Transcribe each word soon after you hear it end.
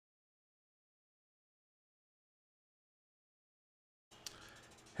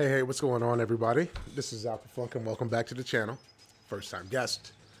Hey, what's going on, everybody? This is AppleFUNk, and welcome back to the channel. First-time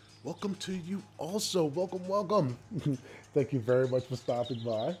guest, welcome to you also. Welcome. Thank you very much for stopping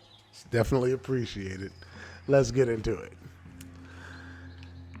by. It's definitely appreciated. Let's get into it.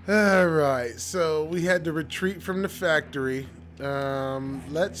 All right, so we had to retreat from the factory.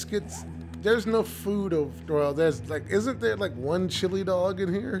 Let's get... There's no food over... Well, there's like... Isn't there like one chili dog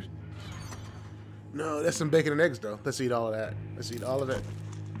in here? No, that's some bacon and eggs, though. Let's eat all of that. Let's eat all of it.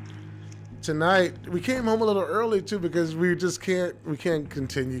 Tonight, we came home a little early, too, because we can't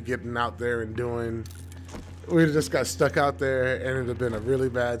continue getting out there and doing... We just got stuck out there, and it would have been a really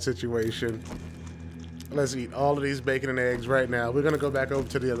bad situation. Let's eat all of these bacon and eggs right now. We're going to go back over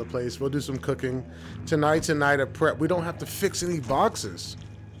to the other place. We'll do some cooking. Tonight's a night of prep. We don't have to fix any boxes.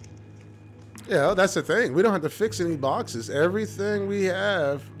 Yeah, that's the thing. We don't have to fix any boxes. Everything we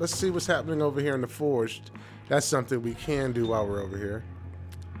have... Let's see what's happening over here in the forge. That's something we can do while we're over here.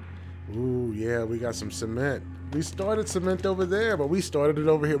 Ooh, yeah, we got some cement. We started cement over there, but we started it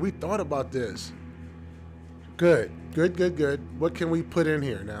over here. We thought about this. Good. What can we put in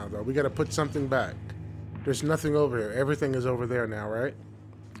here now, though? We got to put something back. There's nothing over here. Everything is over there now, right?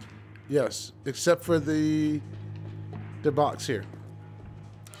 Yes, except for the box here,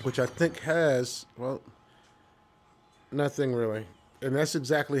 which I think has, well, nothing really. And that's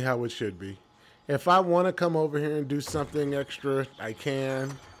exactly how it should be. If I want to come over here and do something extra, I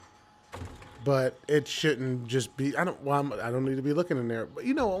can. But it shouldn't just be. I don't need to be looking in there. But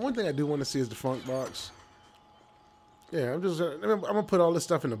you know what? One thing I do want to see is the funk box. Yeah, I'm gonna put all this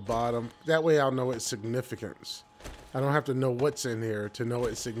stuff in the bottom. That way I'll know its significance. I don't have to know what's in here to know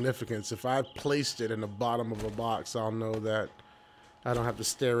its significance. If I placed it in the bottom of a box, I'll know that. I don't have to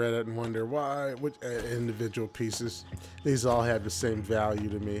stare at it and wonder why. Which individual pieces? These all have the same value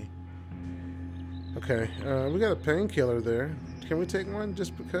to me. Okay, we got a painkiller there. Can we take one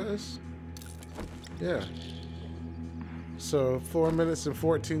just because? Yeah. So 4 minutes and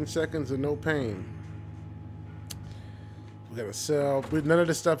 14 seconds of no pain. We gotta sell. None of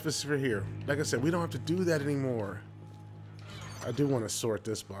this stuff is for here. Like I said, we don't have to do that anymore. I do want to sort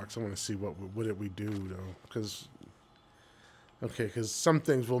this box. I want to see what did we do though, because some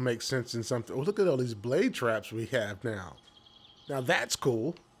things will make sense in something. Oh, look at all these blade traps we have now. Now that's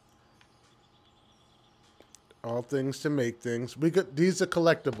cool. All things to make things. These are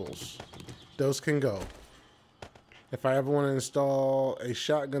collectibles. Those can go. If I ever want to install a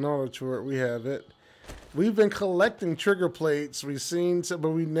shotgun auto turret, we have it. We've been collecting trigger plates. We've seen some, but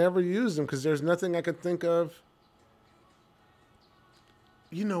we never use them because there's nothing I could think of.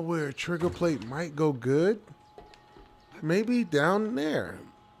 You know where a trigger plate might go good? Maybe down there.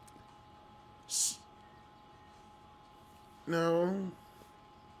 No.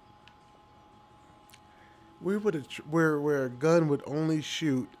 We would have where a gun would only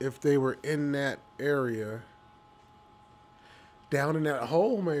shoot if they were in that area. Down in that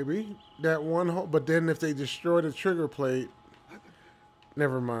hole, maybe. That one hole. But then if they destroy the trigger plate,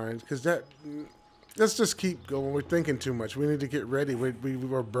 never mind. Because let's just keep going. We're thinking too much. We need to get ready. We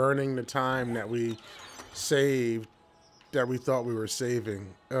were burning the time that we saved, that we thought we were saving.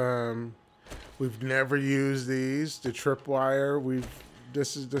 We've never used these. The tripwire,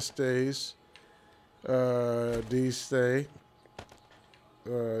 this stays. These stay.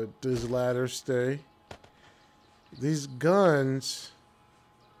 These ladders stay. These guns.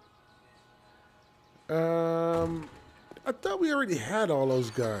 I thought we already had all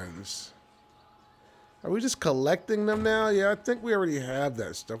those guns. Are we just collecting them now? Yeah, I think we already have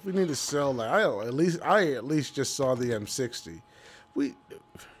that stuff. We need to sell that. I at least just saw the M60. What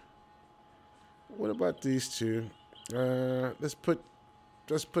about these two? Let's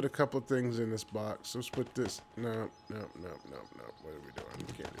put a couple of things in this box. Let's put this. No. What are we doing?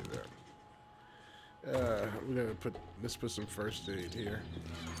 We can't do that. Let's put some first aid here.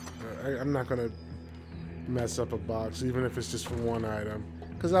 I'm not gonna mess up a box, even if it's just for one item,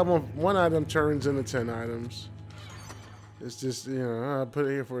 because I want one item turns into 10 items. It's just, you know, I'll put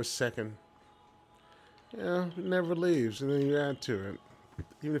it here for a second. Yeah, it never leaves, and then you add to it.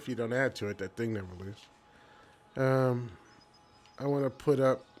 Even if you don't add to it, that thing never leaves. I want to put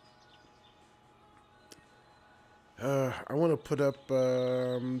up.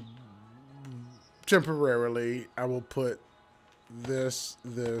 Temporarily, I will put this,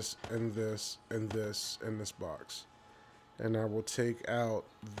 and this, and this in this box. And I will take out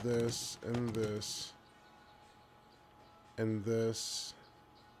this, and this, and this,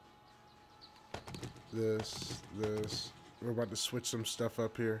 this. We're about to switch some stuff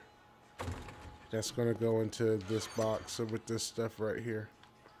up here. That's going to go into this box with this stuff right here.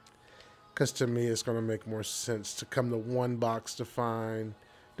 Because to me, it's going to make more sense to come to one box to find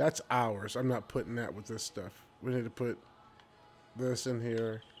That's ours. I'm not putting that with this stuff. We need to put this in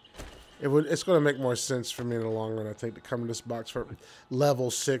here. It's going to make more sense for me in the long run, I think, to come in this box for level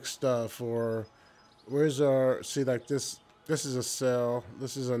 6 stuff. Or where's our... See, like this is a cell.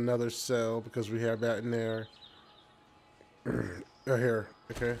 This is another cell because we have that in there. Right here.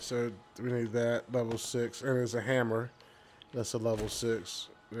 Okay, so we need that, level 6. And there's a hammer. That's a level 6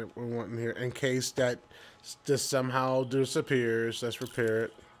 that we want in here. In case that just somehow disappears, let's repair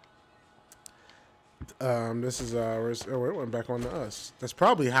it. This is ours. Oh, it went back on to us. That's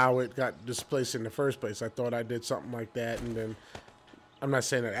probably how it got displaced in the first place. I thought I did something like that, and then I'm not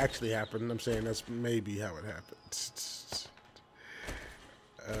saying that actually happened. I'm saying that's maybe how it happened.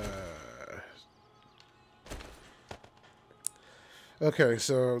 Okay,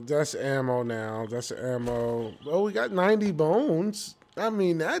 so that's ammo now. That's ammo. Oh, we got 90 bones. I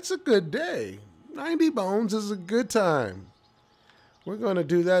mean, that's a good day. 90 bones is a good time. We're going to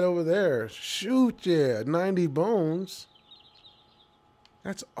do that over there. Shoot, yeah. 90 bones.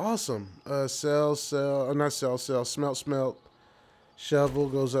 That's awesome. Smelt. Shovel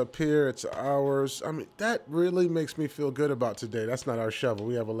goes up here. It's ours. I mean, that really makes me feel good about today. That's not our shovel.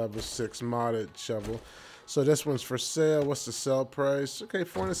 We have a level 6 modded shovel. So this one's for sale. What's the sell price? Okay,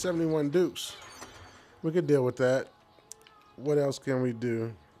 471 dukes. We could deal with that. What else can we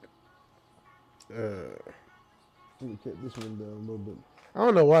do? Let me cut this one down a little bit. I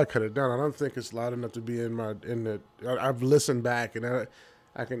don't know why I cut it down. I don't think it's loud enough to be in the. I've listened back and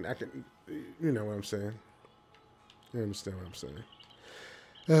I can. You know what I'm saying. You understand what I'm saying.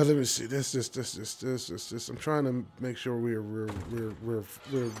 Let me see. This. I'm trying to make sure we're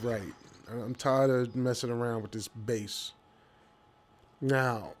right. I'm tired of messing around with this bass.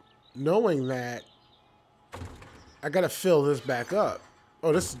 Now, knowing that, I gotta fill this back up.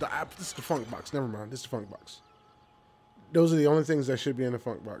 Oh, this is the funk box. Never mind. This is the funk box. Those are the only things that should be in the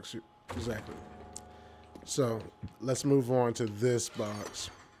funk box. Exactly. So let's move on to this box.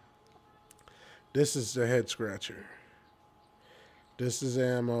 This is the head scratcher. This is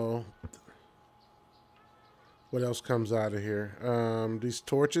ammo. What else comes out of here? These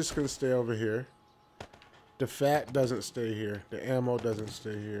torches can stay over here. The fat doesn't stay here. The ammo doesn't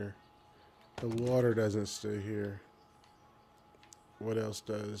stay here. The water doesn't stay here. What else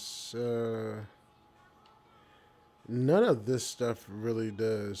does? None of this stuff really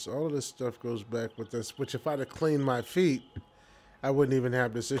does. All of this stuff goes back with this, which if I'd have cleaned my feet, I wouldn't even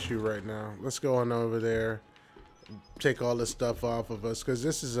have this issue right now. Let's go on over there. Take all this stuff off of us, because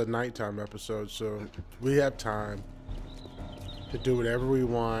this is a nighttime episode, so we have time to do whatever we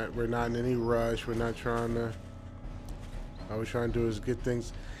want. We're not in any rush. We're not trying to... All we're trying to do is get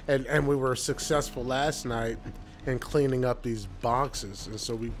things... And we were successful last night in cleaning up these boxes, and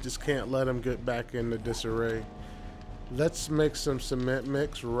so we just can't let them get back into disarray. Let's make some cement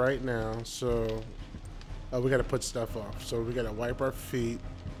mix right now. So we got to put stuff off. So we got to wipe our feet.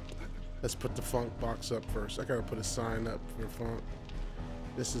 Let's put the funk box up first. I got to put a sign up for funk.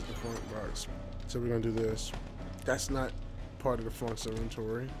 This is the funk box. So we're going to do this. That's not part of the funk's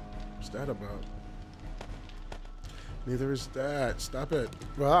inventory. What's that about? Neither is that. Stop it.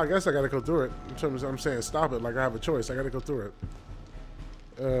 Well, I guess I got to go through it. I'm saying stop it like I have a choice. I got to go through it.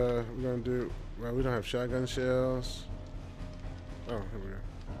 We're going to do... Well, we don't have shotgun shells. Oh, here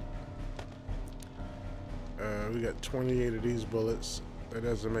we go. We got 28 of these bullets. That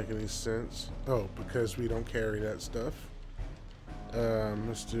doesn't make any sense. Oh, because we don't carry that stuff.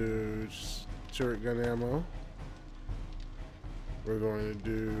 Let's do turret gun ammo. We're going to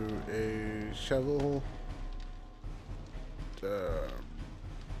do a shovel.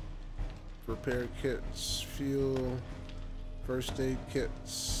 Repair kits, fuel, first aid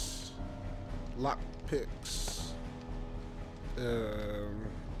kits, lock picks.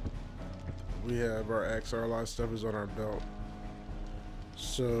 We have our axe. A lot of stuff is on our belt.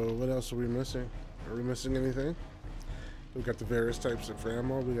 So what else are we missing? Are we missing anything? We got the various types of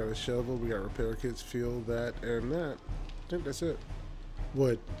ammo. We got a shovel. We got repair kits, fuel, that, and that. I think that's it.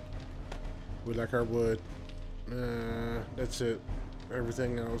 Wood. We like our wood. That's it.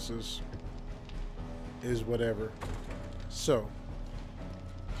 Everything else is whatever. So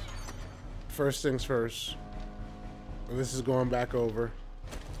first things first. This is going back over.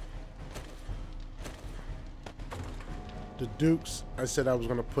 The Dukes, I said I was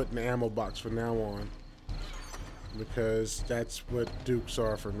going to put in the ammo box from now on, because that's what Dukes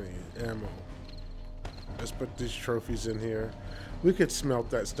are for me, ammo. Let's put these trophies in here. We could smelt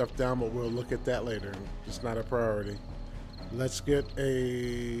that stuff down, but we'll look at that later. It's not a priority. Let's get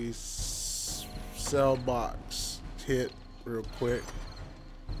a cell box hit real quick.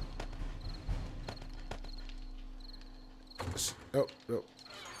 Oh,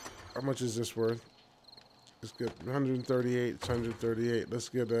 How much is this worth? Let's get 138. It's 138. Let's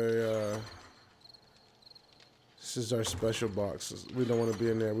get a. This is our special box. We don't want to be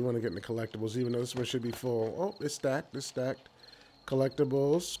in there. We want to get in the collectibles, even though this one should be full. Oh, it's stacked. It's stacked.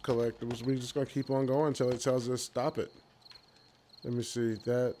 Collectibles. Collectibles. We're just going to keep on going until it tells us stop it. Let me see.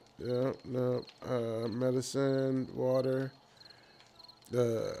 That. No. Medicine. Water.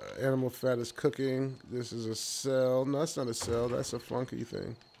 Animal fat is cooking. This is a cell. No, that's not a cell. That's a funky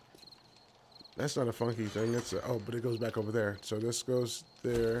thing. That's not a funky thing. It's a, oh, but it goes back over there. So this goes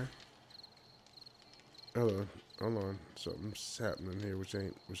there. Hold on. Something's happening here, which I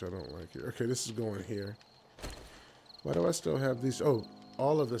don't like here. Okay, this is going here. Why do I still have these? Oh,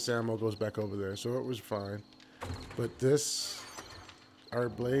 all of this ammo goes back over there, so it was fine. But this, our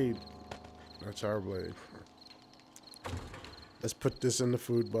blade, that's our blade. Let's put this in the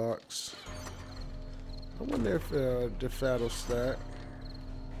food box. I wonder if the fat will stack.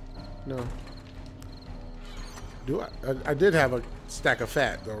 No. Do I did have a stack of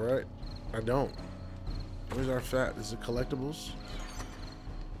fat though, right? I don't. Where's our fat? Is it collectibles?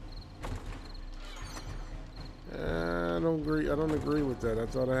 I don't agree with that. I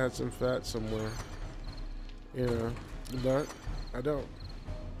thought I had some fat somewhere. You know, but I don't.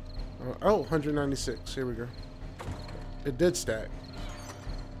 Oh, 196. Here we go. It did stack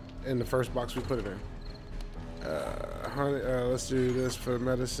in the first box we put it in. Let's do this for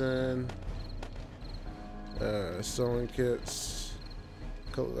medicine. Sewing kits,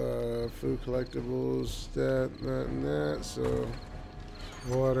 food collectibles, that, and that. So,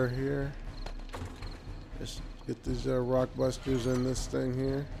 water here. Let's get these rock busters in this thing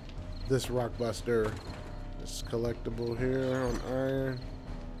here. This rock buster. It's collectible here on iron.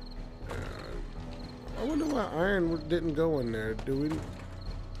 I wonder why iron didn't go in there. Do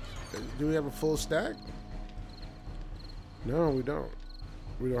we have a full stack? No, we don't.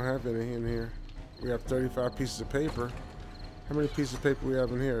 We don't have any in here. We have 35 pieces of paper. How many pieces of paper we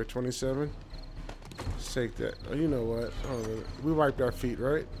have in here? 27? Let's take that. Oh, you know what? Oh, we wiped our feet,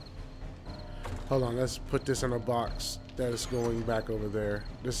 right? Hold on, let's put this in a box that is going back over there.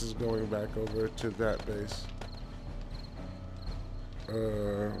 This is going back over to that base.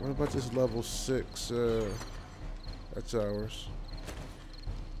 What about this level 6? That's ours.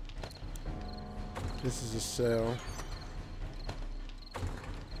 This is a cell.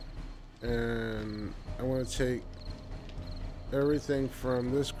 And I want to take everything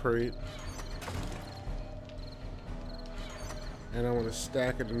from this crate and I want to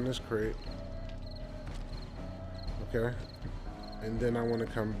stack it in this crate. Okay. And then I want to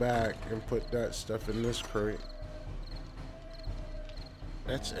come back and put that stuff in this crate.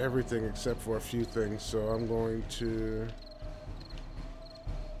 That's everything except for a few things. So I'm going to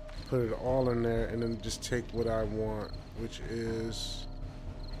put it all in there and then just take what I want, which is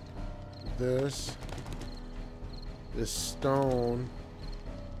this stone,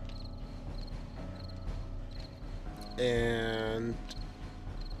 and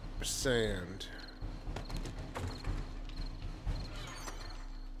sand.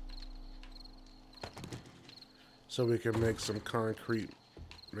 So we can make some concrete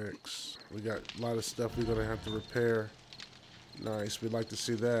mix. We got a lot of stuff we're gonna have to repair. Nice, we'd like to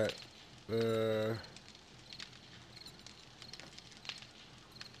see that.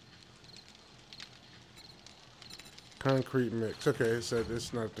 Concrete mix. Okay, so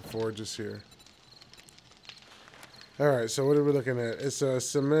it's not the forges here. Alright, so what are we looking at? It's a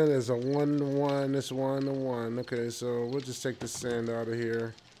cement is a 1-to-1. It's 1-to-1. Okay, so we'll just take the sand out of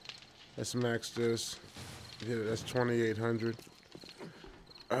here. Let's max this. Yeah, that's 2,800.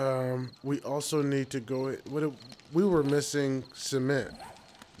 We also need to go. We were missing cement.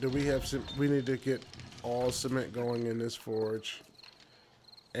 Do we have some? We need to get all cement going in this forge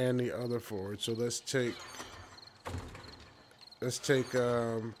and the other forge. So let's take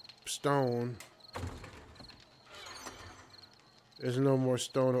stone. There's no more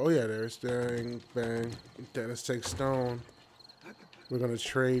stone. Oh yeah, there's dang bang. Let's take stone. We're gonna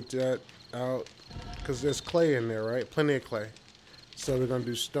trade that out because there's clay in there, right? Plenty of clay. So we're gonna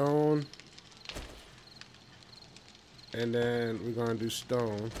do stone, and then we're gonna do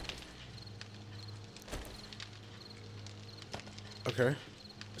stone. Okay.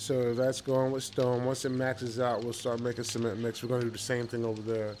 So that's going with stone. Once it maxes out, we'll start making cement mix. We're gonna do the same thing over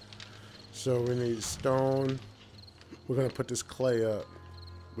there. So we need stone. We're gonna put this clay up.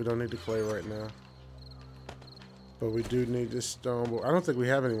 We don't need the clay right now, but we do need this stone. But I don't think we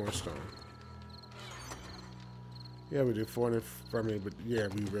have any more stone. Yeah, we do 400 from me, but yeah,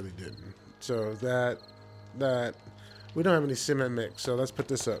 we really didn't. So that we don't have any cement mix. So let's put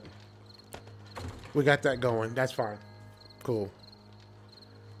this up. We got that going. That's fine. Cool.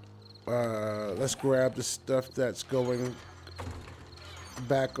 Let's grab the stuff that's going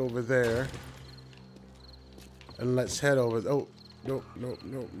back over there. And let's head over. Oh, nope, nope,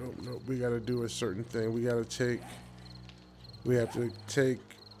 nope, nope, nope. We gotta do a certain thing. We have to take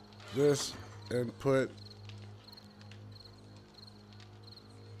this and put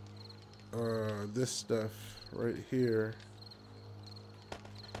this stuff right here.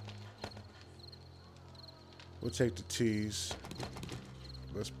 We'll take the T's.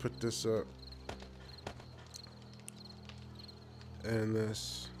 Let's put this up. And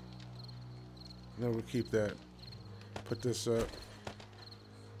this. No, we'll keep that. Put this up.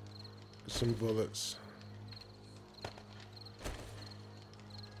 Some bullets.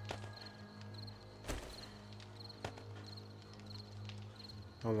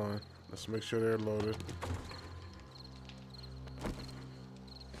 Hold on. Let's make sure they're loaded.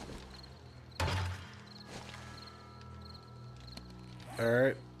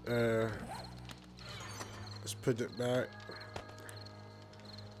 Alright. Let's put it back.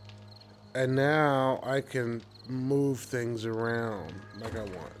 And now I can move things around like I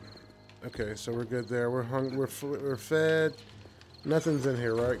want. Okay, so we're good there. We're hungry. We're fed. Nothing's in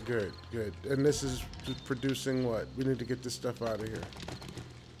here, right? Good, good. And this is producing what? We need to get this stuff out of here.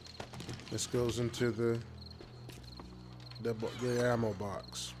 This goes into the ammo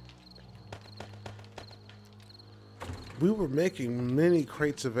box. We were making many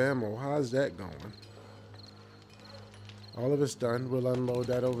crates of ammo. How's that going? All of it's done. We'll unload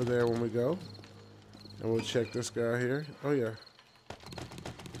that over there when we go. And we'll check this guy here. Oh, yeah.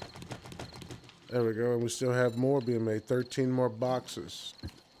 There we go. And we still have more being made. 13 more boxes.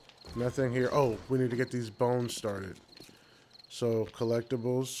 Nothing here. Oh, we need to get these bones started. So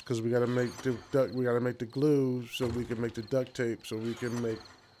collectibles, because we gotta make the glue so we can make the duct tape so we can make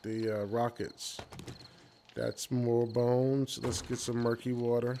the rockets. That's more bones. Let's get some murky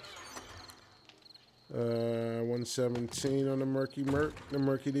water. 117 on the murky murk. The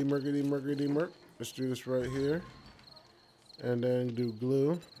murky murk. Let's do this right here. And then do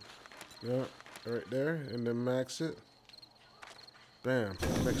glue. Yeah, right there. And then max it. Bam.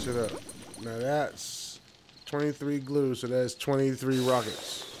 Mix it up. Now that's 23 glue, so that's 23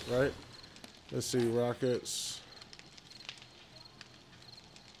 rockets, right? Let's see, rockets.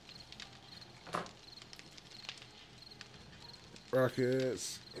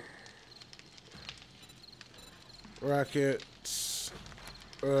 Rockets.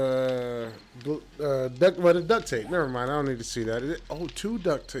 Duct tape. Never mind. I don't need to see that. Oh, 2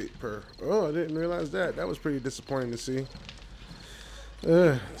 duct tape per. Oh, I didn't realize that. That was pretty disappointing to see.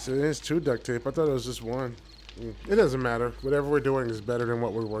 So there's 2 duct tape. I thought it was just 1. It doesn't matter. Whatever we're doing is better than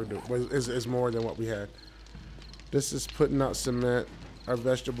what we were doing. Is more than what we had. This is putting out cement. Our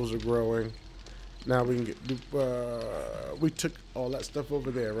vegetables are growing. Now we can get. We took all that stuff over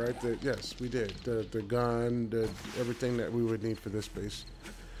there, right? Yes, we did. The gun, everything that we would need for this base.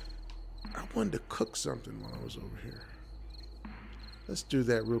 I wanted to cook something while I was over here. Let's do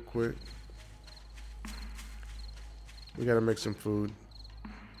that real quick. We gotta make some food.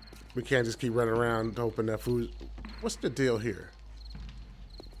 We can't just keep running around hoping that food. What's the deal here?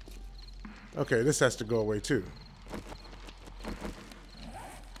 Okay, this has to go away too.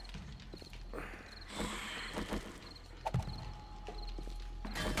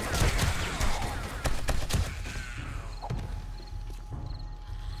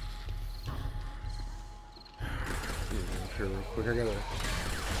 Here real quick, I gotta.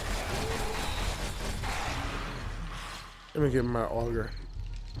 Let me get my auger.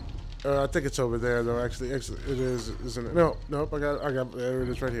 I think it's over there though. Actually, it is, isn't it? No, nope. I got. There it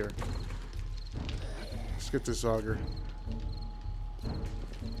is, right here. Let's get this auger.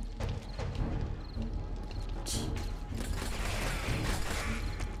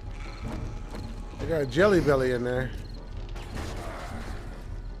 I got a jelly belly in there.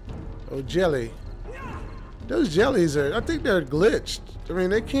 Oh, jelly. Those jellies are. I think they're glitched. I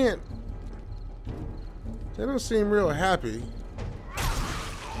mean, they can't. They don't seem real happy.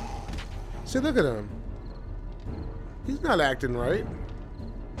 See, look at him. He's not acting right.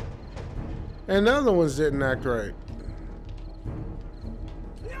 And the other ones didn't act right.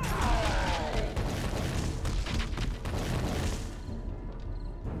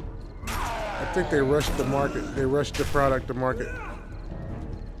 I think they rushed the market. They rushed the product to market.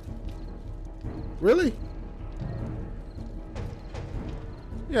 Really?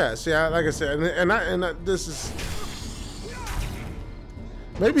 Yeah, see, like I said, and this is...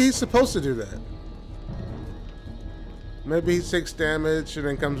 Maybe he's supposed to do that. Maybe he takes damage and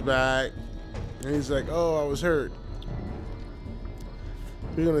then comes back. And he's like, oh, I was hurt.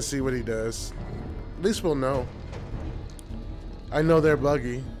 We're gonna see what he does. At least we'll know. I know they're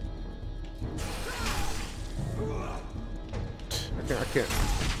buggy. I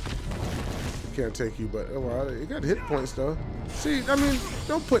can't take you, but oh well, you got hit points though. See, I mean,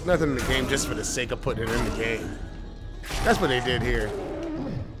 don't put nothing in the game just for the sake of putting it in the game. That's what they did here.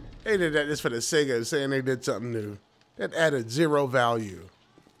 They did that just for the sake of saying they did something new. That added zero value.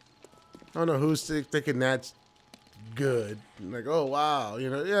 I don't know who's thinking that's good. Like, oh wow, you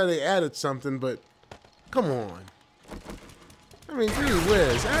know, yeah, they added something, but come on. I mean, gee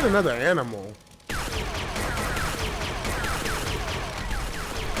whiz, add another animal.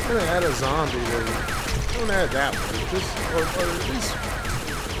 I'm gonna add a zombie then. Don't add that one. Just, or at least.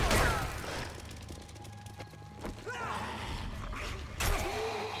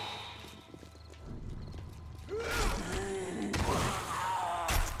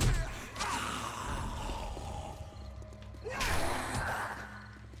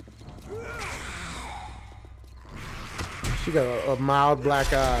 She got a mild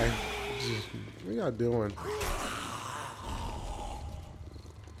black eye. What y'all doing?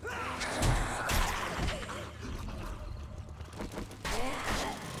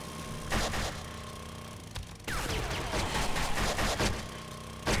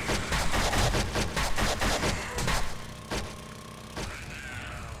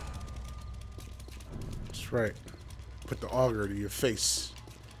 That's right. Put the auger to your face.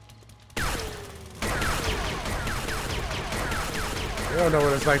 You don't know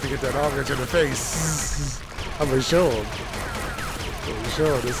what it's like to get that auger to the face. I'm gonna show him. This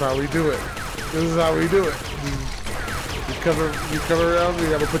is how we do it. This is how we do it. You cover around me,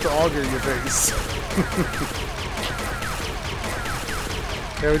 I'm gonna put the auger in your face.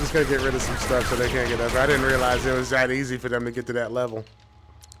 Yeah, we just gotta get rid of some stuff so they can't get up. I didn't realize it was that easy for them to get to that level.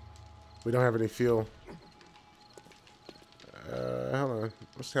 We don't have any fuel. Hold on.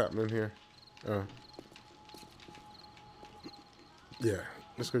 What's happening here? Oh. Yeah,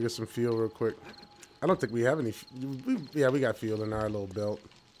 let's go get some fuel real quick. I don't think we have any. Yeah, we got fuel in our little belt.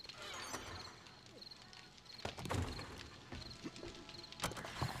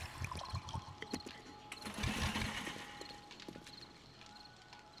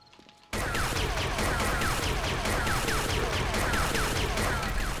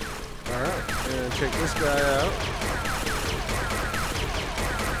 All right, and take this guy out.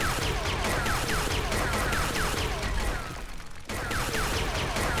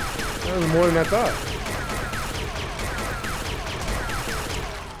 That was more than I thought.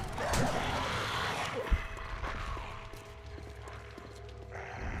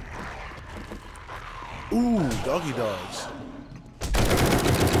 Ooh, doggy dogs.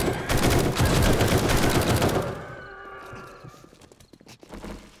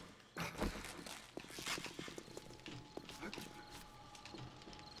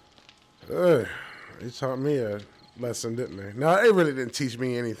 They taught me a lesson, didn't they? No, it really didn't teach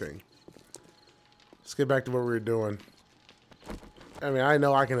me anything. Let's get back to what we were doing. I mean, I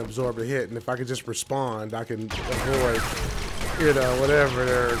know I can absorb a hit, and if I can just respond, I can avoid, you know, whatever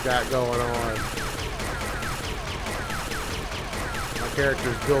they're got going on. My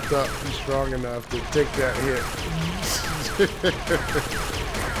character's built up and strong enough to take that hit.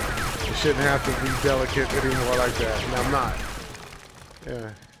 You shouldn't have to be delicate anymore like that, and I'm not.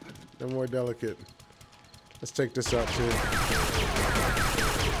 Yeah, no more delicate. Let's take this out, too.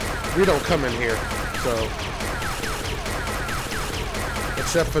 We don't come in here. So,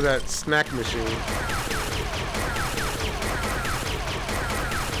 except for that snack machine.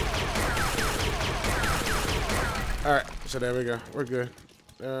 All right, so there we go. We're good.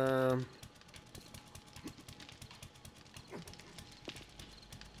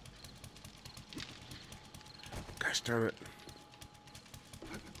 Gosh darn it.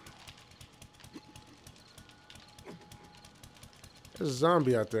 There's a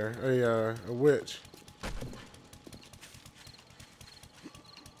zombie out there. A witch.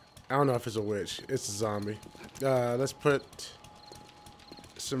 I don't know if it's a witch. It's a zombie. Let's put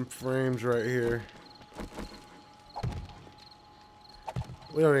some frames right here.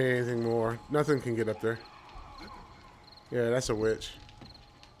 We don't need anything more. Nothing can get up there. Yeah, that's a witch.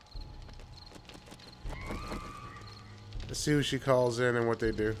 Let's see who she calls in and what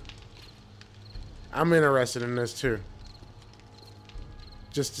they do. I'm interested in this too.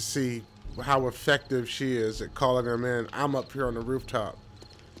 Just to see how effective she is at calling them in. I'm up here on the rooftop.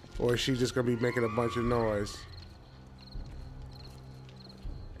 Or is she just going to be making a bunch of noise?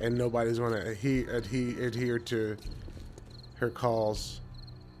 And nobody's going to adhere to her calls.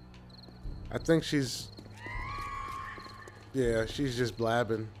 I think she's... Yeah, she's just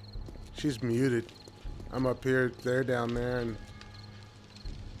blabbing. She's muted. I'm up here, they're down there, and...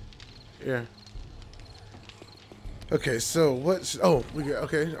 Yeah. Okay, so what's we got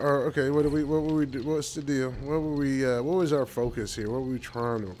okay or okay what were we do, what's the deal? What were we what was our focus here? What were we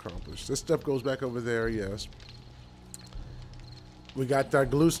trying to accomplish? This stuff goes back over there, yes. We got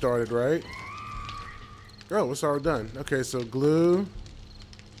that glue started, right? Oh, it's all done. Okay, so glue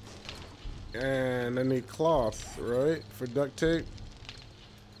and I need cloth, right? For duct tape.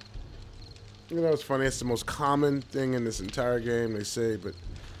 You know, it's funny, it's the most common thing in this entire game, they say, but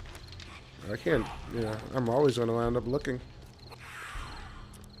I can't, you know, I'm always going to wind up looking.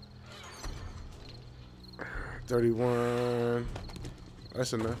 31.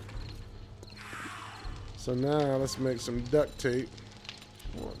 That's enough. So now let's make some duct tape.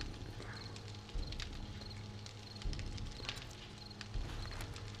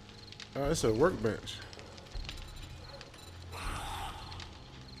 Oh, it's a workbench.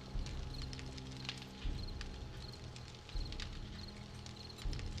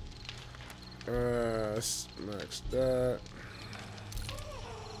 Max that.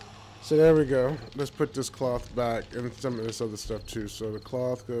 So there we go. Let's put this cloth back and some of this other stuff too. So the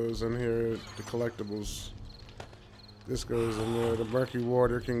cloth goes in here, the collectibles. This goes in there. The murky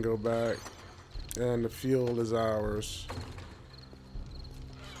water can go back. And the fuel is ours.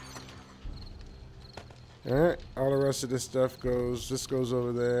 Alright, all the rest of this stuff goes, this goes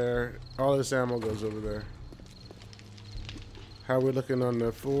over there. All this ammo goes over there. How we looking on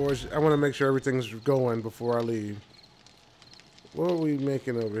the forge? I want to make sure everything's going before I leave. What are we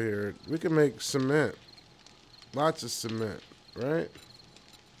making over here? We can make cement. Lots of cement, right?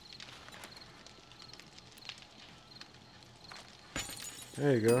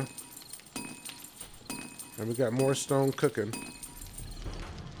 There you go. And we got more stone cooking.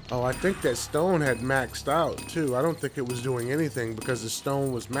 Oh, I think that stone had maxed out too. I don't think it was doing anything because the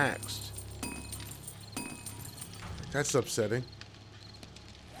stone was maxed. That's upsetting.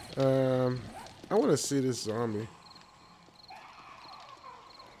 I want to see this zombie.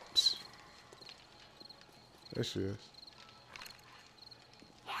 Psst. There she is.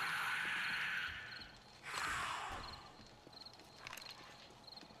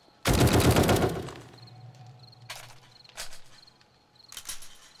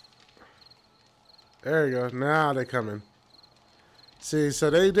 There you go. Now they're coming. See, so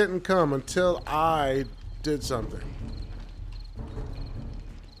they didn't come until I did something.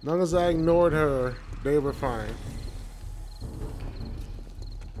 As long as I ignored her, they were fine.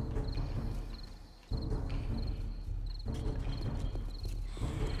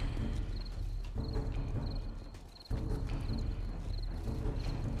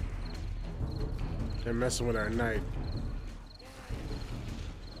 They're messing with our night.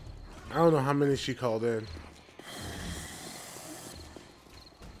 I don't know how many she called in.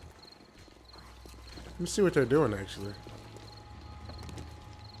 Let me see what they're doing, actually.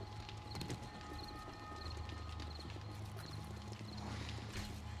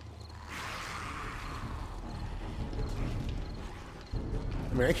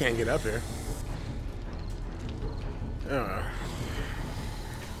 I mean, I can't get up here.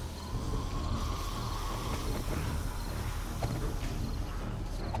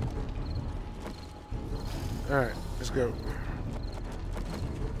 Alright, let's go.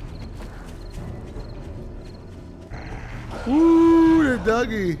 Ooh, the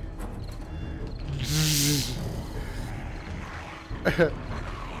doggy.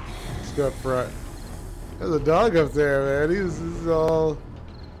 Let's go up front. There's a dog up there, man. He's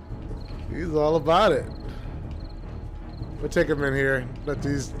all about it. We'll take him in here. Let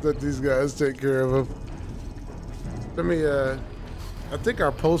these guys take care of him. Let me I think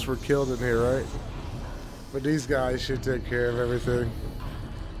our posts were killed in here, right? But these guys should take care of everything.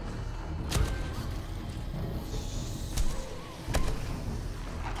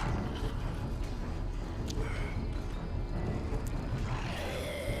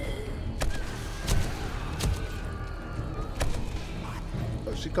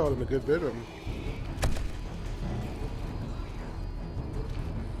 Oh, she called him a good bit of them.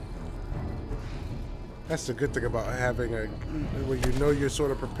 That's the good thing about having a, when you know you're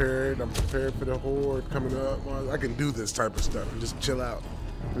sort of prepared. I'm prepared for the horde coming up. Well, I can do this type of stuff and just chill out.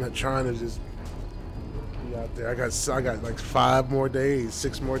 I'm not trying to just be out there. I got like 5 more days,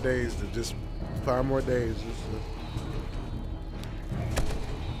 6 more days to just 5 more days.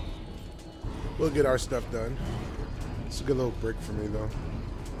 We'll get our stuff done. It's a good little break for me though.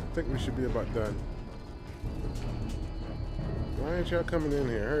 I think we should be about done. Why ain't y'all coming in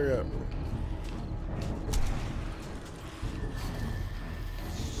here? Hurry up.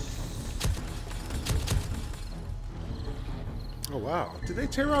 Oh wow, did they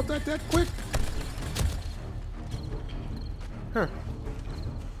tear out that quick? Huh.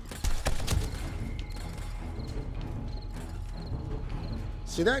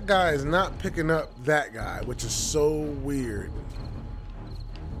 See, that guy is not picking up that guy, which is so weird.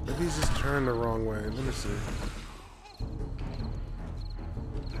 Maybe he's just turned the wrong way. Let me see.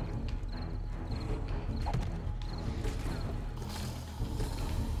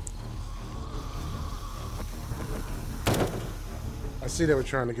 I see they were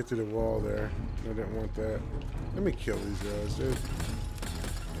trying to get through the wall there. I didn't want that. Let me kill these guys. They're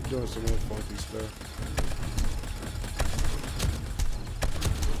doing some more funky stuff.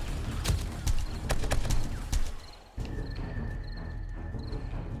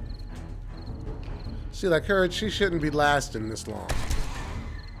 See, like her, she shouldn't be lasting this long.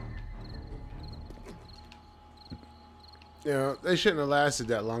 You know, they shouldn't have lasted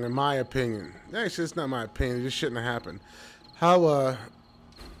that long, in my opinion. Actually, it's not my opinion. It just shouldn't have happened. How,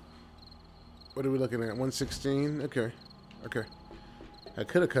 what are we looking at? 116? Okay. Okay. I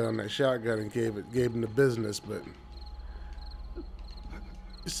could have cut on that shotgun and gave him the business, but...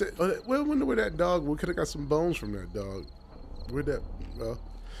 Well, I wonder where that dog... We could have got some bones from that dog. Where'd that... Well...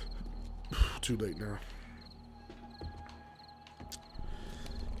 Too late now.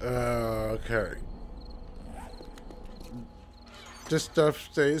 Okay. This stuff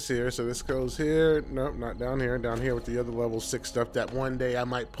stays here, so this goes here. Nope, not down here. Down here with the other level 6 stuff that one day I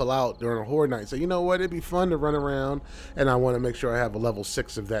might pull out during a horde night. So you know what? It'd be fun to run around, and I want to make sure I have a level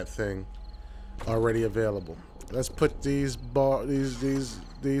 6 of that thing already available. Let's put these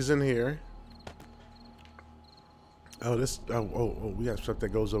in here. Oh, this. Oh, we got stuff that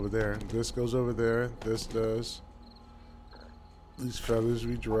goes over there. This goes over there. This does. These feathers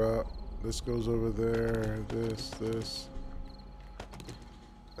we drop. This goes over there. This.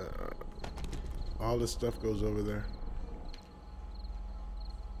 All this stuff goes over there.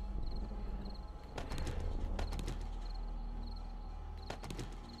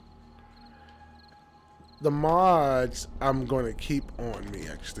 The mods I'm going to keep on me,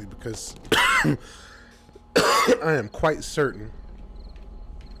 actually, because I am quite certain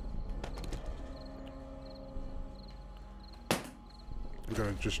I'm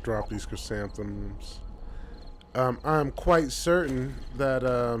going to just drop these chrysanthemums. I'm quite certain that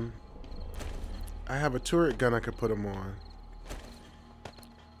I have a turret gun I could put them on.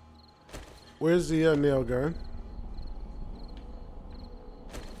 Where's the nail gun?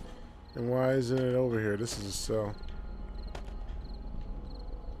 And why isn't it over here? This is a cell.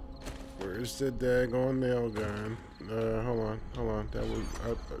 Where's the daggone nail gun? Hold on. That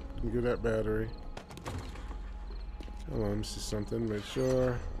will give that battery. Hold on, let me see something. Make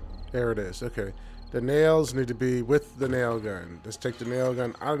sure. There it is. Okay. The nails need to be with the nail gun. Let's take the nail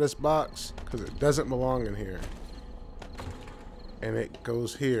gun out of this box because it doesn't belong in here. And it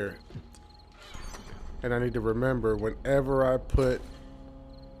goes here. And I need to remember whenever I put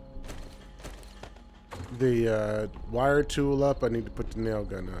the wire tool up, I need to put the nail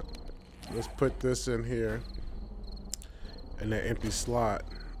gun up. Let's put this in here in that empty slot.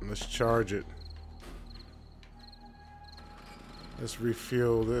 Let's charge it. Let's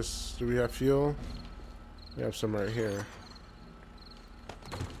refuel this. Do we have fuel? We have some right here.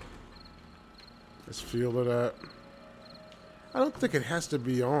 Let's fuel it up. I don't think it has to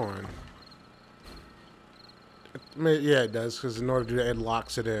be on. Yeah, it does, because in order to do that, it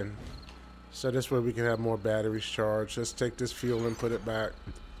locks it in. So this way we can have more batteries charged. Let's take this fuel and put it back.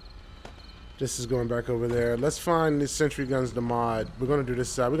 This is going back over there. Let's find the sentry guns, the mod. We're going to do this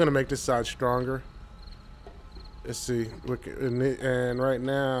side. We're going to make this side stronger. Let's see. And right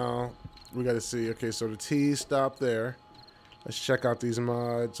now, we got to see. Okay, so the T stopped there. Let's check out these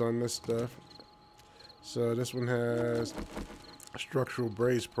mods on this stuff. So this one has a structural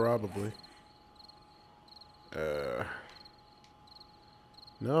brace, probably.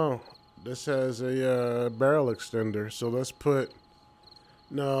 No, this has a barrel extender. So let's put.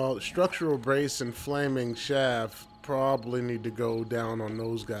 No, structural brace and flaming shaft probably need to go down on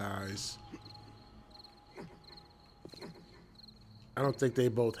those guys. I don't think they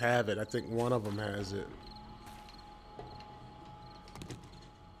both have it. I think one of them has it.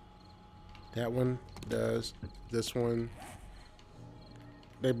 That one does. This one.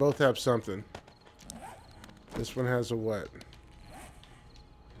 They both have something. This one has a what?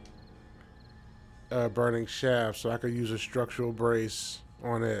 Burning shaft, so I could use a structural brace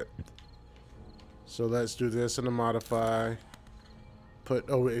on it. So let's do this in a modify.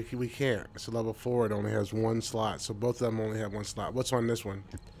 Oh, we can't. It's a level 4. It only has one slot. So both of them only have one slot. What's on this one?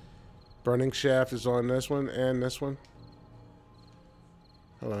 Burning shaft is on this one and this one.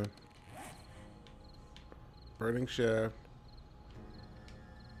 Hold on. Burning shaft.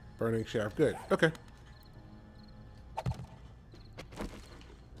 Burning shaft. Good. Okay.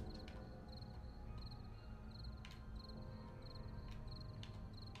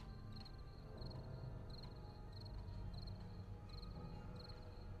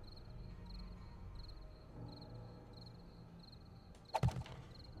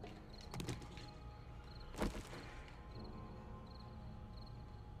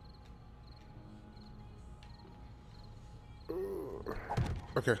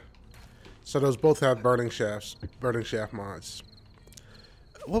 Okay. So those both have burning shafts, burning shaft mods.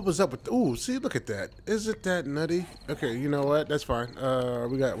 What was up with? Ooh, see, look at that. Isn't that nutty? Okay, you know what? That's fine.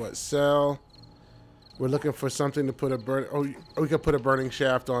 We got what? Sell. We're looking for something to put a burn. Oh, we could put a burning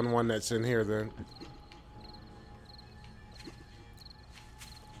shaft on one that's in here then.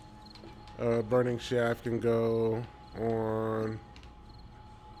 Burning shaft can go on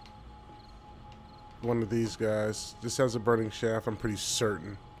one of these guys. This has a burning shaft, I'm pretty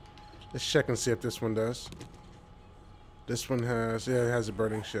certain. Let's check and see if this one does. This one has, yeah, it has a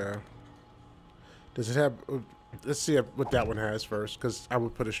burning shaft. Does it have, let's see what that one has first, because I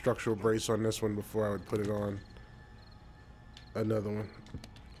would put a structural brace on this one before I would put it on another one.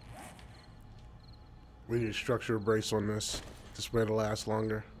 We need a structural brace on this. This way it'll last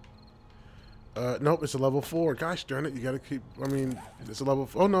longer. Nope, it's a level 4. Gosh darn it, you gotta keep, I mean, it's a level,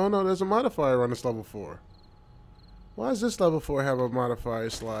 oh no, there's a modifier on this level 4. Why does this level 4 have a modifier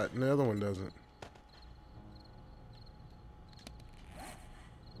slot and the other one doesn't?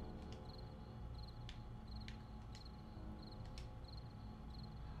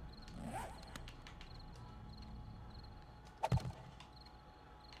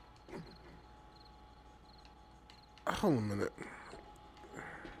 Hold on a minute.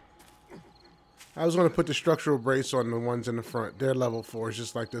 I was going to put the structural brace on the ones in the front. They're level 4. It's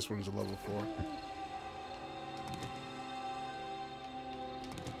just like this one's a level 4.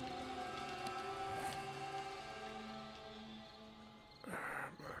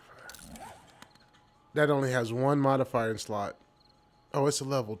 That only has one modifier slot. Oh, it's a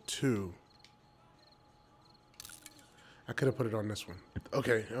level 2. I could have put it on this one.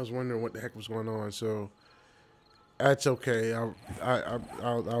 Okay, I was wondering what the heck was going on. So that's okay. I'll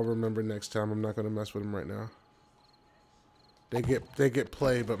remember next time. I'm not going to mess with them right now. They get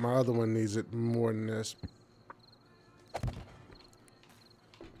play, but my other one needs it more than this.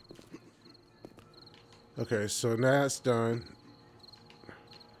 Okay, so now it's done.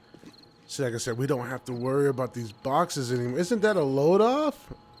 See, like I said, we don't have to worry about these boxes anymore. Isn't that a load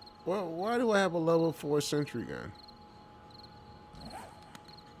off? Well, why do I have a level 4 sentry gun?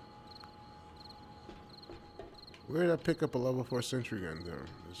 Where did I pick up a level 4 sentry gun there?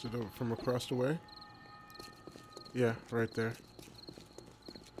 Is it over from across the way? Yeah, right there.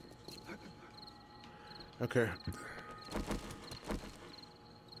 Okay.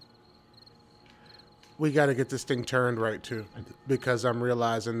 We got to get this thing turned right too, because I'm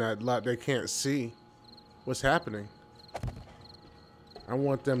realizing that they can't see what's happening. I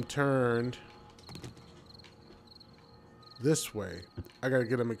want them turned this way. I got to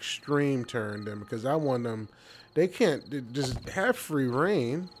get them extreme turned in because I want them. They can't just have free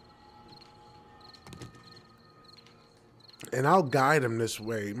reign. And I'll guide them this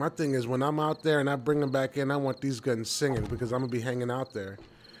way. My thing is when I'm out there and I bring them back in, I want these guns singing because I'm going to be hanging out there.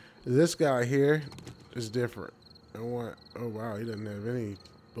 This guy here is different. I want, oh wow, he doesn't have any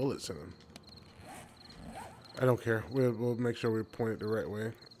bullets in him. I don't care. We'll make sure we point it the right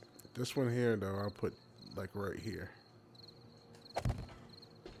way. This one here, though, I'll put like right here.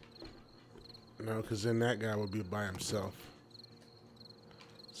 No, because then that guy would be by himself.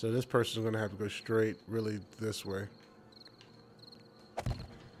 So this person's going to have to go straight, really, this way.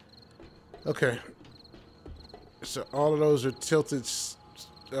 Okay. So all of those are tilted.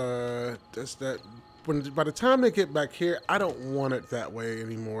 That's that. By the time they get back here, I don't want it that way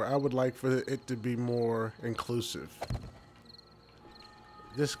anymore. I would like for it to be more inclusive.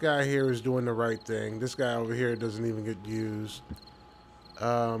 This guy here is doing the right thing. This guy over here doesn't even get used.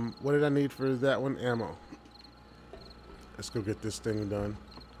 What did I need for that one? Ammo. Let's go get this thing done.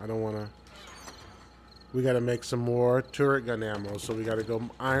 I don't want to. We got to make some more turret gun ammo, so we got to go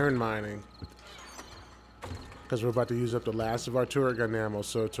iron mining. Because we're about to use up the last of our turret gun ammo.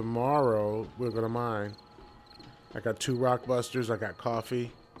 So tomorrow, we're going to mine. I got 2 rock busters, I got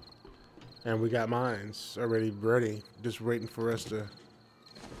coffee, and we got mines already ready, just waiting for us to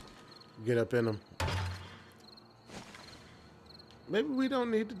get up in them. Maybe we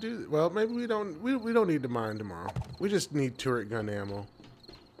don't need to do, well, maybe we don't need to mine tomorrow. We just need turret gun ammo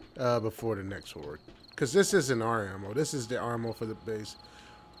before the next horde. Because this isn't our ammo. This is the ammo for the base.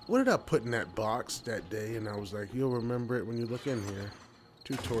 What did I put in that box that day? And I was like, you'll remember it when you look in here.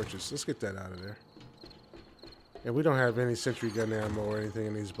 2 torches. Let's get that out of there. And we don't have any sentry gun ammo or anything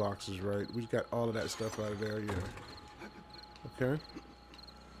in these boxes, right? We got all of that stuff out of there, yeah. Okay.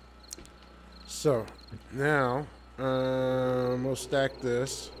 So, now, we'll stack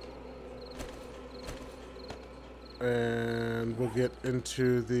this. And we'll get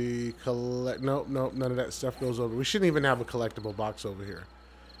into the nope, none of that stuff goes over. We shouldn't even have a collectible box over here.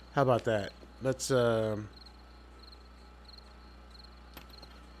 How about that? Let's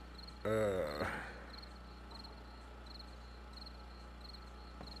Uh,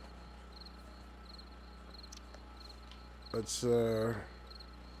 let's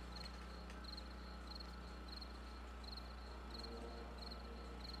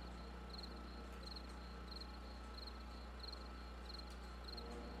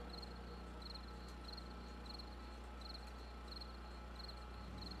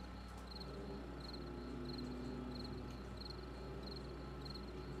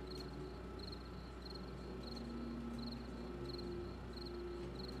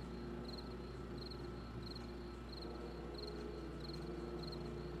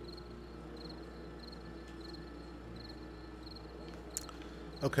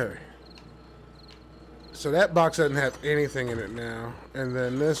okay. So that box doesn't have anything in it now. And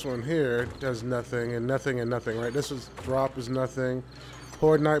then this one here does nothing and nothing and nothing, right? This is drop is nothing.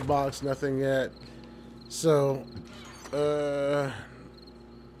 Horde Night box, nothing yet. So, so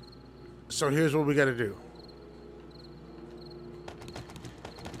here's what we got to do.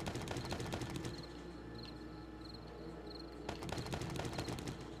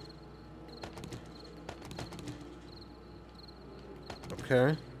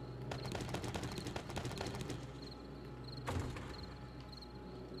 Okay.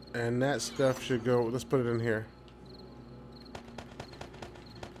 And that stuff should go, let's put it in here.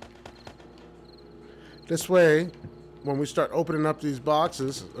 This way, when we start opening up these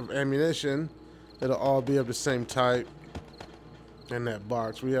boxes of ammunition, it'll all be of the same type in that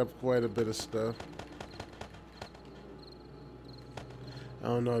box. We have quite a bit of stuff.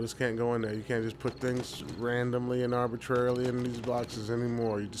 Oh no, this can't go in there. You can't just put things randomly and arbitrarily in these boxes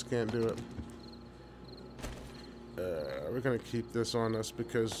anymore. You just can't do it. We're gonna keep this on us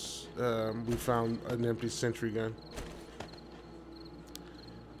because we found an empty sentry gun.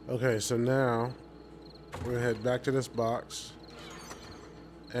 Okay, so now we'll head back to this box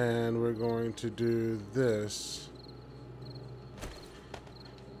and we're going to do this.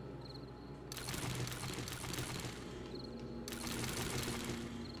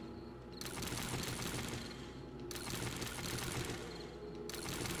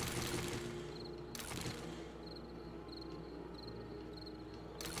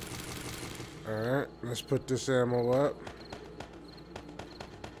 Alright, let's put this ammo up.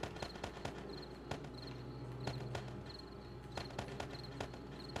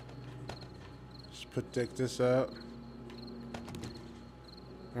 Take this out.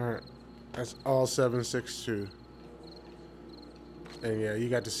 Alright, that's all 7.62. And yeah, you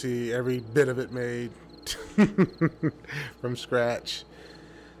got to see every bit of it made from scratch.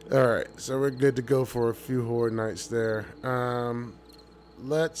 Alright, so we're good to go for a few Horde Nights there.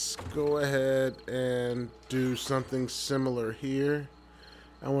 Let's go ahead and do something similar here.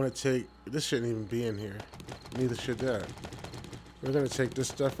 I want to take, this shouldn't even be in here. Neither should that. We're going to take this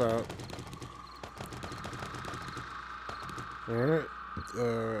stuff out. Alright,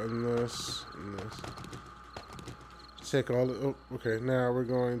 and this, and this. Take all the, oh, okay, now we're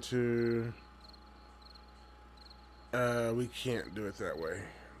going to, we can't do it that way.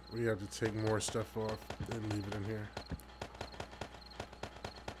 We have to take more stuff off and leave it in here.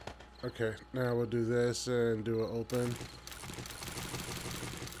 Okay, now we'll do this and do an open.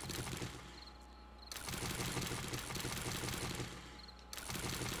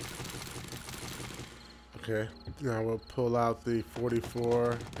 Okay, now we'll pull out the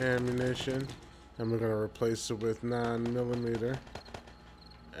 44 ammunition and we're going to replace it with 9mm.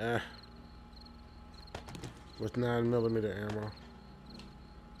 With 9mm ammo.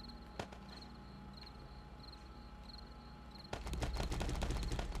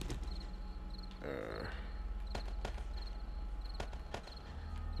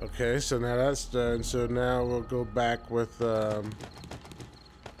 Okay, so now that's done. So now we'll go back with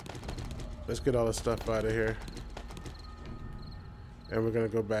let's get all the stuff out of here. And we're gonna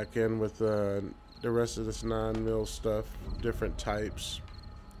go back in with the rest of this 9mm stuff, different types.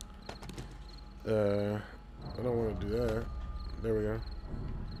 I don't want to do that. There we go.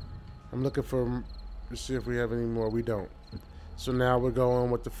 I'm looking for, to see if we have any more. We don't. So now we're going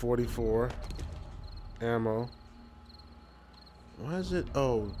with the 44 ammo. Why is it?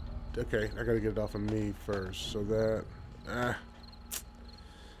 Oh, okay. I gotta get it off of me first. So that.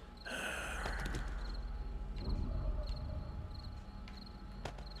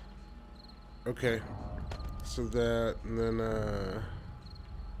 Okay. So that, and then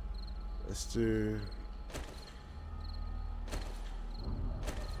let's do.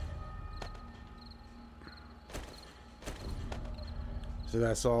 So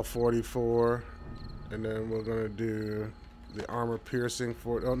that's all 44, and then we're gonna do the armor piercing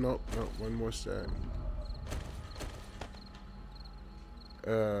for. Oh no, no, one more stack.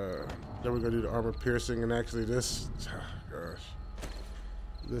 Then we're gonna do the armor piercing, and actually this, oh gosh,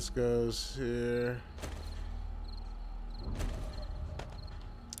 this goes here.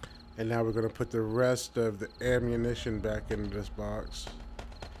 And now we're gonna put the rest of the ammunition back into this box.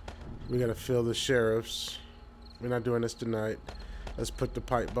 We gotta fill the sheriffs. We're not doing this tonight. Let's put the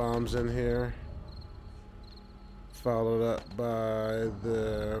pipe bombs in here. Followed up by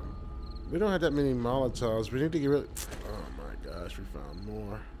the... We don't have that many Molotovs. We need to get rid of... Oh my gosh, we found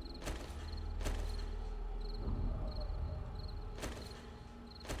more.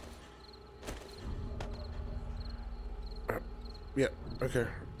 Yeah, okay.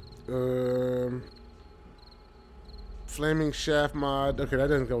 Flaming shaft mod. Okay, that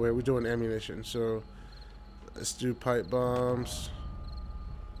doesn't go away. We're doing ammunition. So let's do pipe bombs.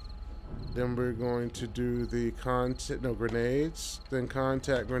 Then we're going to do the grenades. Then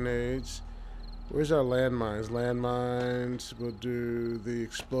contact grenades. Where's our landmines? Landmines. We'll do the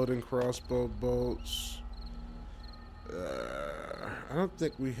exploding crossbow bolts. I don't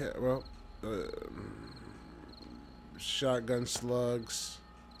think we have, well, shotgun slugs.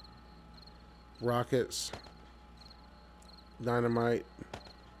 Rockets. Dynamite.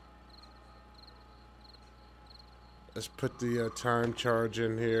 Let's put the time charge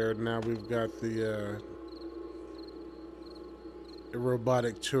in here. Now we've got the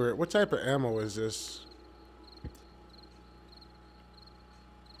robotic turret. What type of ammo is this?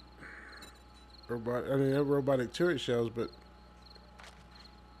 I mean, they're robotic turret shells, but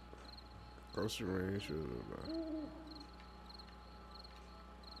closer range.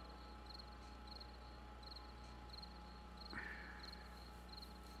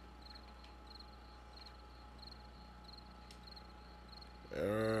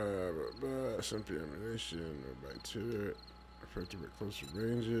 Simple ammunition, robotic turret, effective at closer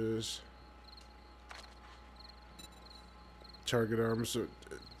ranges. Target armor. So,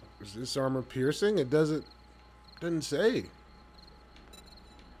 is this armor piercing? It doesn't say.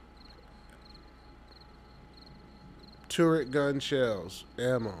 Turret gun shells,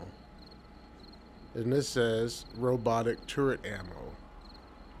 ammo. And this says robotic turret ammo.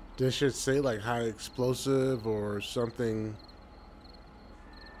 This should say like high explosive or something.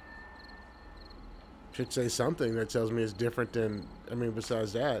 Should say something that tells me it's different than, I mean,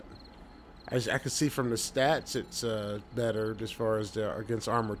 besides that. I can see from the stats it's better as far as the against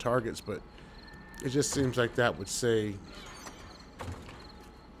armor targets, but it just seems like that would say.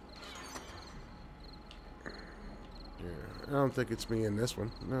 Yeah, I don't think it's me in this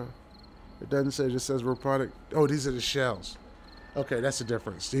one. No, it doesn't say. It just says robotic. Oh, these are the shells. Okay, that's the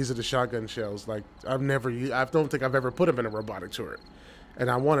difference. These are the shotgun shells. Like I don't think I've ever put them in a robotic turret,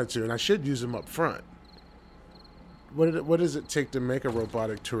 and I wanted to, and I should use them up front. What does it take to make a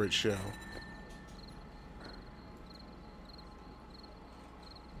robotic turret shell?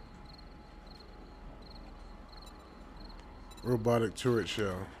 Robotic turret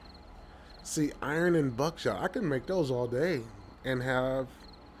shell. See, iron and buckshot. I can make those all day and have...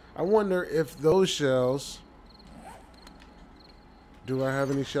 I wonder if those shells... Do I have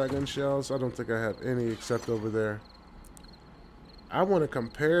any shotgun shells? I don't think I have any except over there. I want to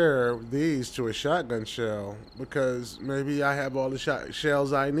compare these to a shotgun shell because maybe I have all the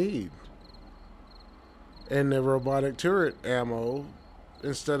shells I need. And the robotic turret ammo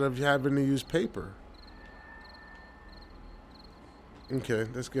instead of having to use paper. Okay,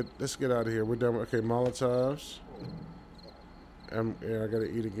 let's get out of here. We're done. Okay, Molotovs. Yeah, I gotta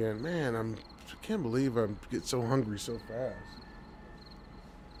eat again. Man, I can't believe I get so hungry so fast.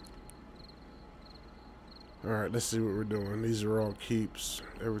 Alright, let's see what we're doing. These are all keeps.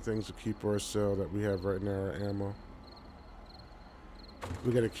 Everything's a keep or a sell that we have right now, our ammo.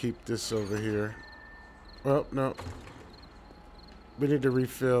 We gotta keep this over here. Oh, no. We need to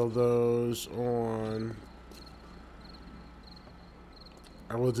refill those on...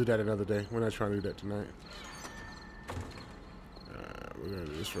 I will do that another day. We're not trying to do that tonight. We're gonna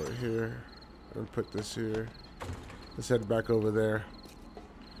do this right here. And put this here. Let's head back over there.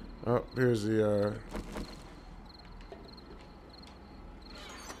 Oh, here's the...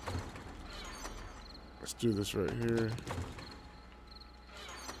 Let's do this right here.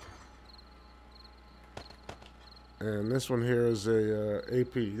 And this one here is a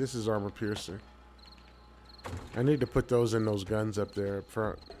AP. This is armor piercing. I need to put those in those guns up there up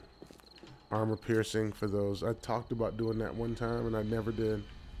front. Armor piercing for those. I talked about doing that one time and I never did.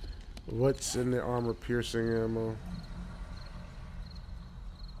 What's in the armor piercing ammo?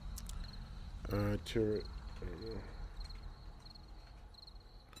 Turret ammo.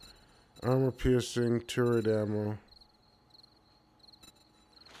 Armor piercing turret ammo.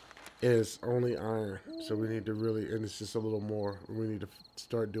 is only iron. So we need to really, and it's just a little more. We need to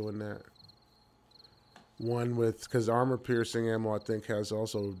start doing that. One with, because armor piercing ammo I think has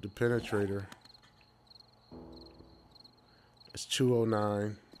also the penetrator. It's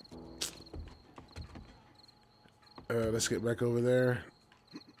 209. Let's get back over there.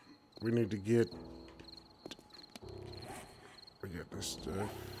 We need to get. We got this stuff.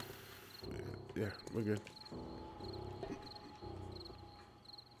 Yeah, we're good.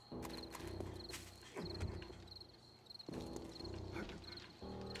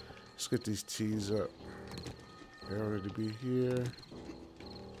 Let's get these T's up. They don't need to be here.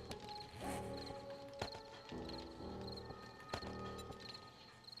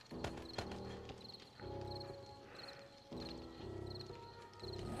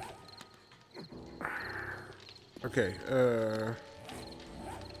 Okay,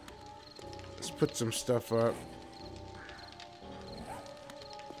 let's put some stuff up.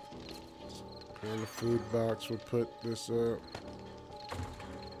 On the food box, we'll put this up.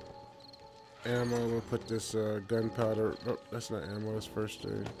 Ammo, we'll put this gunpowder. Oh, that's not ammo, that's first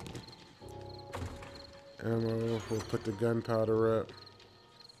aid. Ammo, we'll put the gunpowder up.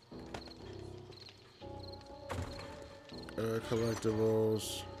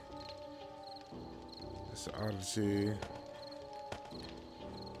 Collectibles. It's an oddity.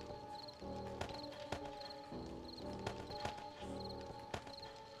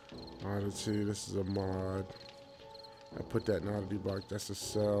 Oddity, this is a mod. I put that in oddity box. That's a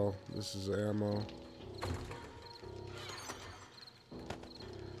cell. This is ammo.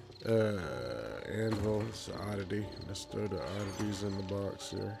 Anvil, it's an oddity. Let's throw the oddities in the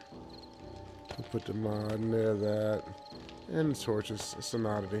box here. We'll put the mod in there, that. And the torches, it's an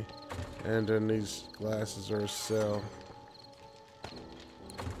oddity. And then these glasses are a cell.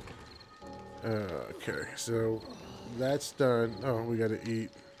 Okay, so that's done. Oh, we gotta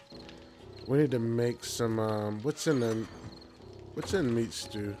eat. We need to make some, what's in meat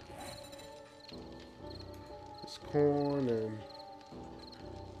stew? It's corn and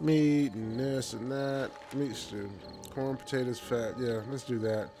meat and this and that. Meat stew. Corn, potatoes, fat. Yeah, let's do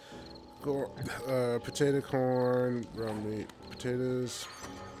that. Potato, corn, raw meat. Potatoes,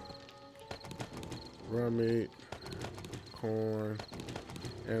 raw meat, corn,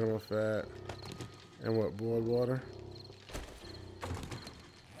 animal fat, and what, boiled water?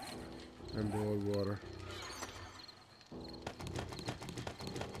 And boiled water.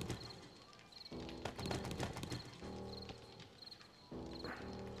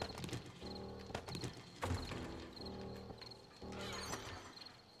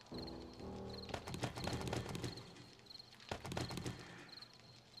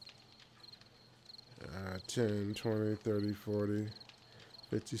 Uh, 10, 20, 30, 40,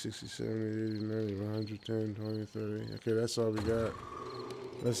 50, 60, 70, 80, 90, 110, 20, 30. Okay, that's all we got.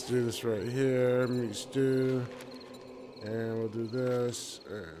 Let's do this right here, meat stew, and we'll do this,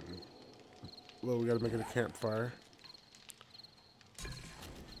 and, well, we gotta make it a campfire.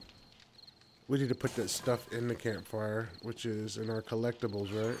 We need to put that stuff in the campfire, which is in our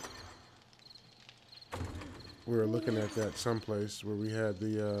collectibles, right? We were looking at that someplace where we had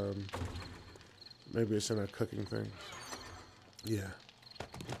the, maybe it's in our cooking thing. Yeah.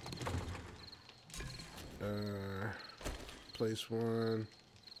 Place one.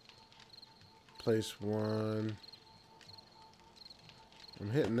 Place one.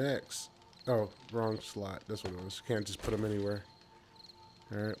 I'm hitting X. Oh, wrong slot. That's what it was. Can't just put them anywhere.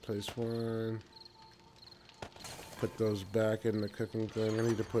 Alright, place one. Put those back in the cooking thing. I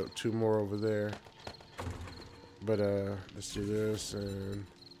need to put 2 more over there. But, let's do this and,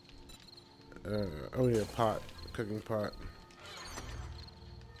 oh yeah, pot. Cooking pot.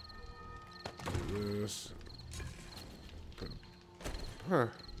 Do this. Huh.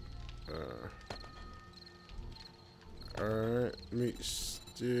 Alright, meat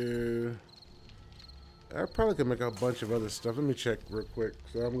stew. I probably could make a bunch of other stuff. Let me check real quick.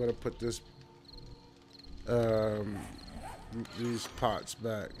 So I'm gonna put this, these pots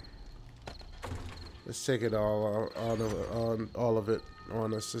back. Let's take it all on all of it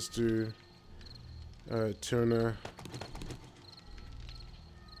on us. Let's do tuna,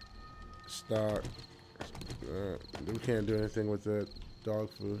 stock. We can't do anything with the dog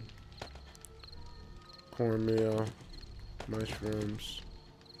food. Cornmeal, mushrooms.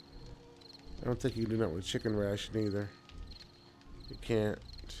 I don't think you can do that with chicken ration either. You can't.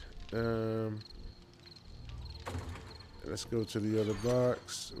 Let's go to the other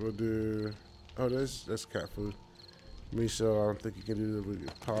box. We'll do. Oh, that's cat food. Miso. I don't think you can do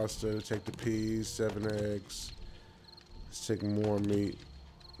the pasta. Take the peas. 7 eggs. Let's take more meat,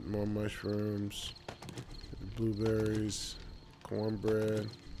 more mushrooms, blueberries, cornbread.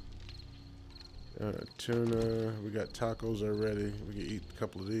 Tuna. We got tacos already. We can eat a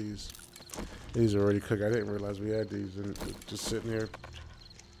couple of these. These are already cooked. I didn't realize we had these and just sitting here.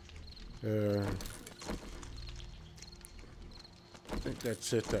 I think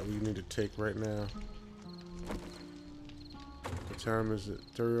that's it that we need to take right now. What time is it?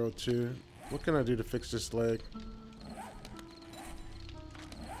 3:02. What can I do to fix this leg?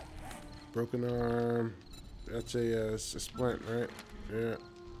 Broken arm. That's a splint, right? Yeah.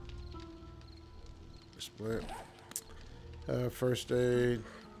 Splint. First aid.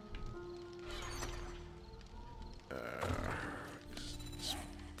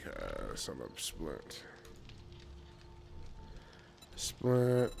 Some of splint.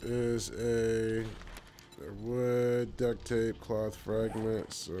 Splint is a wood, duct tape, cloth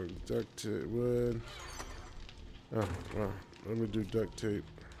fragments, so duct tape, wood. Oh, well, let me do duct tape.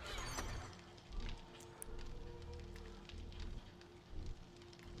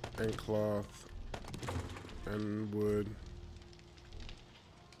 And cloth and wood.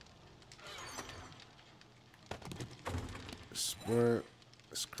 Splint,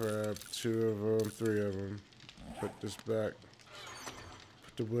 scrap, 2 of them, 3 of them. Put this back.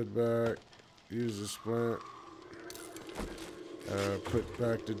 Put the wood back. Use the splint. Put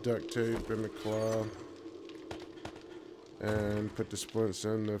back the duct tape and the cloth. And put the splints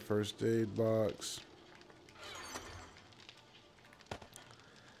in the first aid box.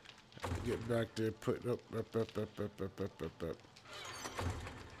 Get back there, put up.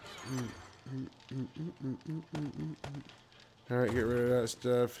 Alright, get rid of that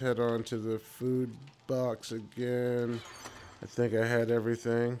stuff. Head on to the food box again. I think I had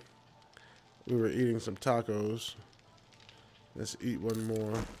everything. We were eating some tacos. Let's eat one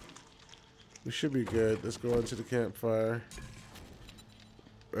more. We should be good. Let's go into the campfire.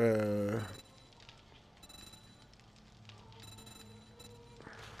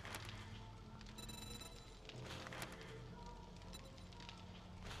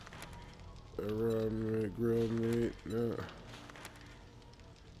 Raw meat, grilled meat, no.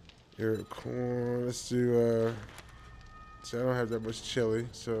 Here, corn. Let's do, see, I don't have that much chili,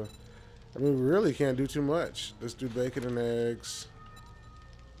 so, I mean, we really can't do too much. Let's do bacon and eggs.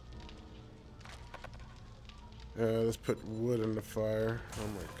 Let's put wood in the fire. Oh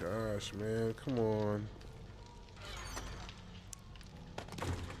my gosh, man, come on.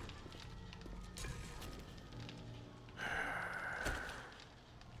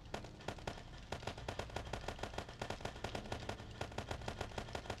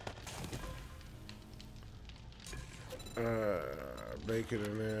 Bacon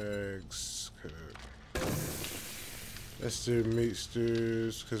and eggs. Let's do meat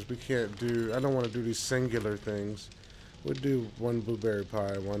stews because we can't do. I don't want to do these singular things. We'll do one blueberry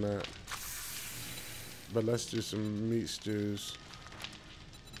pie. Why not? But let's do some meat stews.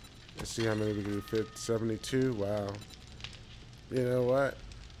 Let's see how many we can fit. 72. Wow. You know what?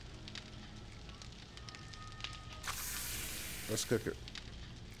 Let's cook it.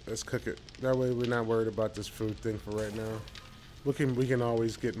 Let's cook it. That way we're not worried about this food thing for right now. We can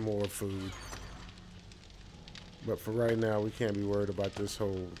always get more food. But for right now, we can't be worried about this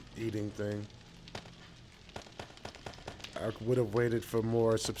whole eating thing. I would have waited for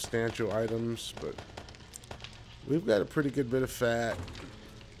more substantial items, but we've got a pretty good bit of fat,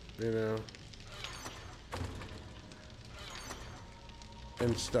 you know,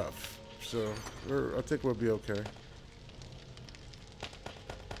 and stuff. So I think we'll be okay.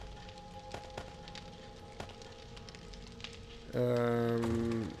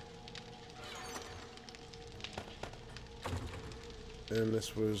 And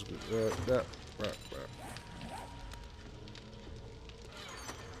this was that. Right.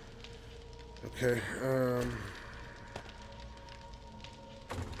 Okay.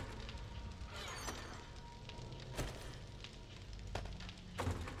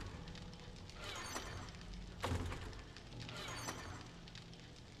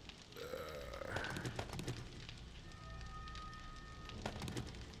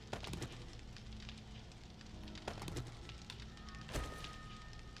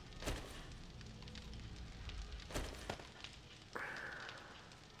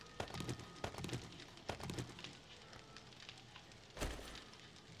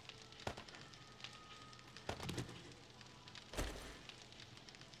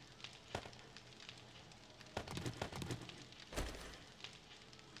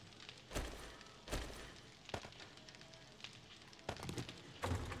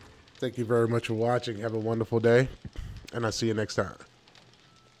 Thank you very much for watching. Have a wonderful day, and I'll see you next time.